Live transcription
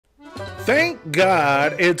Thank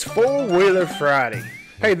God it's Four-Wheeler Friday.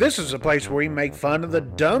 Hey, this is a place where we make fun of the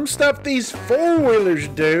dumb stuff these four-wheelers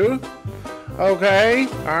do. Okay,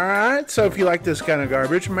 alright, so if you like this kind of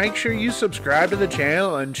garbage, make sure you subscribe to the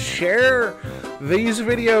channel and share these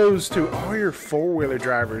videos to all your four-wheeler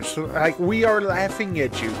drivers. So, like, we are laughing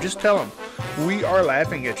at you. Just tell them, we are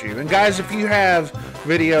laughing at you. And guys, if you have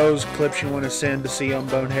videos, clips you want to send to see on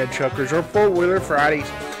Bonehead Truckers or Four-Wheeler Fridays,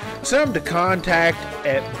 send them to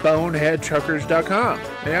contact@boneheadtruckers.com.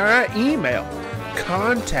 Alright, email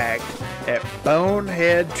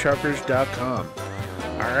contact@boneheadtruckers.com.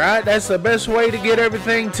 Alright, that's the best way to get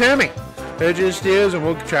everything to me. It just is, and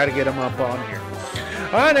we'll try to get them up on here.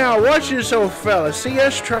 Alright, now watch this old fella.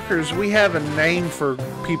 CS Truckers, we have a name for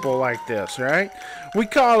people like this, right? We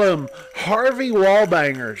call them Harvey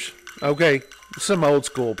Walbangers. Okay, some old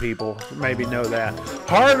school people maybe know that.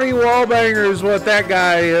 Harvey Walbanger is what that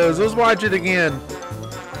guy is. Let's watch it again.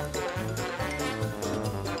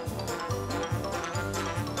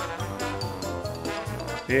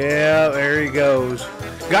 Yeah, there he goes.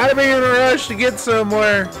 Gotta be in a rush to get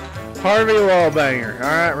somewhere. Harvey Walbanger.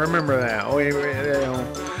 Alright, remember that.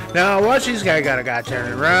 Now, watch these guys. Got a guy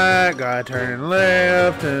turning right, guy turning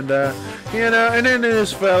left, and, you know, and then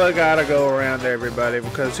this fella gotta go around everybody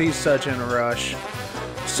because he's such in a rush.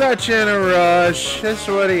 Such in a rush. That's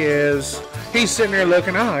what he is. He's sitting there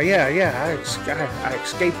looking, oh, yeah, I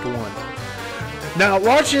escaped one. Now,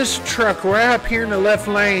 watch this truck right up here in the left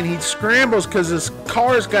lane. He scrambles because his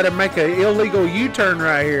car's got to make an illegal U-turn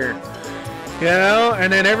right here. You know,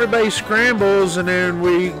 and then everybody scrambles, and then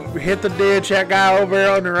we hit the ditch. That guy over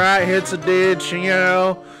there on the right hits the ditch, and, you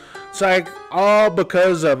know, it's like all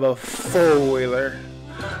because of a four-wheeler.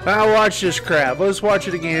 Now, watch this crap. Let's watch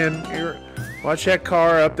it again. Here, watch that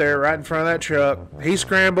car up there right in front of that truck. He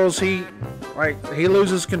scrambles. He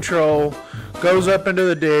loses control, goes up into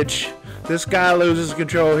the ditch. This guy loses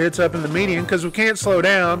control, hits up in the median because we can't slow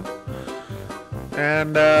down.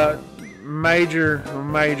 And major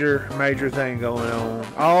thing going on.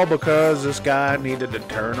 All because this guy needed to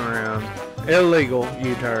turn around. Illegal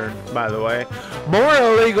U-turn, by the way. More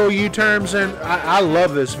illegal U-turns, and I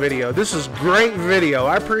love this video. This is great video.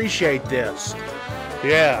 I appreciate this.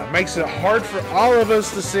 Yeah, makes it hard for all of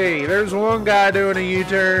us to see. There's one guy doing a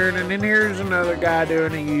U-turn, and then here's another guy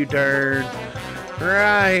doing a U-turn.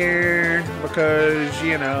 Right here, because,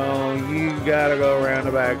 you know, you gotta go around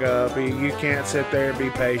the back up. You can't sit there and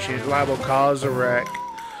be patient. Liable to cause a wreck.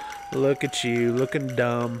 Look at you, looking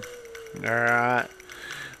dumb. Alright.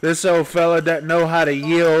 This old fella doesn't know how to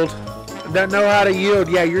yield. Doesn't know how to yield.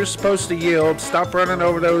 Yeah, you're supposed to yield. Stop running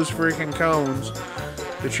over those freaking cones.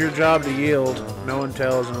 It's your job to yield. No one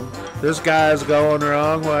tells him. This guy's going the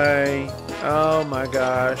wrong way. Oh my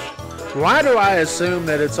gosh. Why do I assume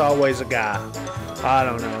that it's always a guy? I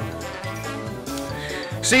don't know.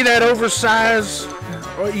 See that oversized?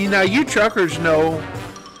 Well, you know, you truckers know.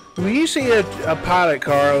 When you see a pilot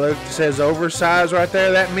car that says oversized right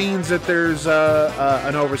there, that means that there's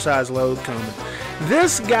an oversized load coming.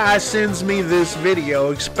 This guy sends me this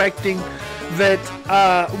video expecting that,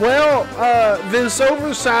 this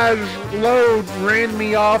oversized load ran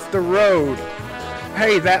me off the road.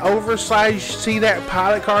 Hey, that oversized, see that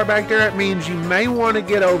pilot car back there? It means you may want to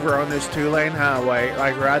get over on this two-lane highway,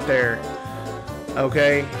 like right there.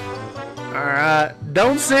 Okay? Alright.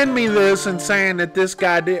 Don't send me this and saying that this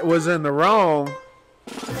guy was in the wrong.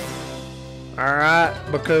 Alright?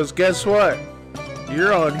 Because guess what?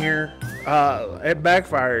 You're on here. It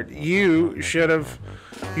backfired. You should have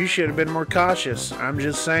been more cautious. I'm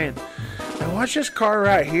just saying. Now watch this car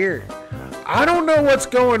right here. I don't know what's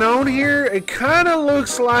going on here. It kind of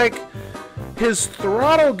looks like his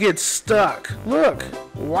throttle gets stuck. Look.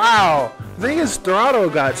 Wow. I think his throttle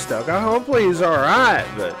got stuck. Hopefully he's alright,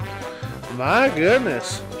 but my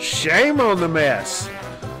goodness. Shame on the mess.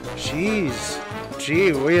 Jeez.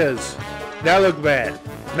 Gee whiz. That looked bad.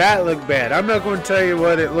 That looked bad. I'm not going to tell you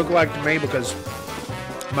what it looked like to me because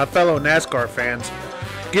my fellow NASCAR fans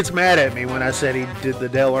gets mad at me when I said he did the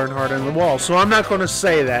Dale Earnhardt in the wall. So I'm not going to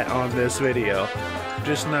say that on this video.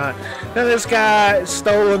 Just not. Now this guy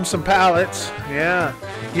stole him some pallets. Yeah.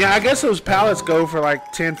 Yeah, I guess those pallets go for like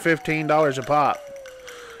 $10, $15 a pop.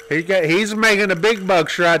 He's making the big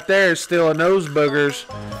bucks right there, stealing those boogers.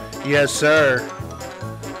 Yes, sir.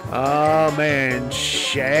 Oh, man.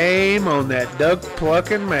 Shame on that duck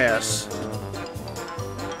plucking mess.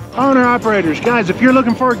 Owner-operators, guys, if you're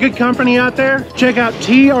looking for a good company out there, check out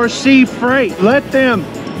TRC Freight. Let them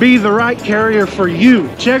be the right carrier for you.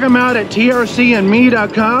 Check them out at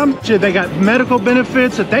trcandme.com. They got medical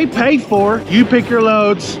benefits that they pay for. You pick your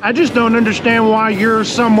loads. I just don't understand why you're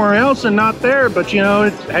somewhere else and not there, but you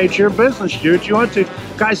know, it's your business. Do what you want to.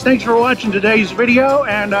 Guys, thanks for watching today's video,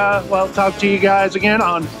 and well, talk to you guys again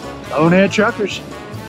on Bonehead Truckers.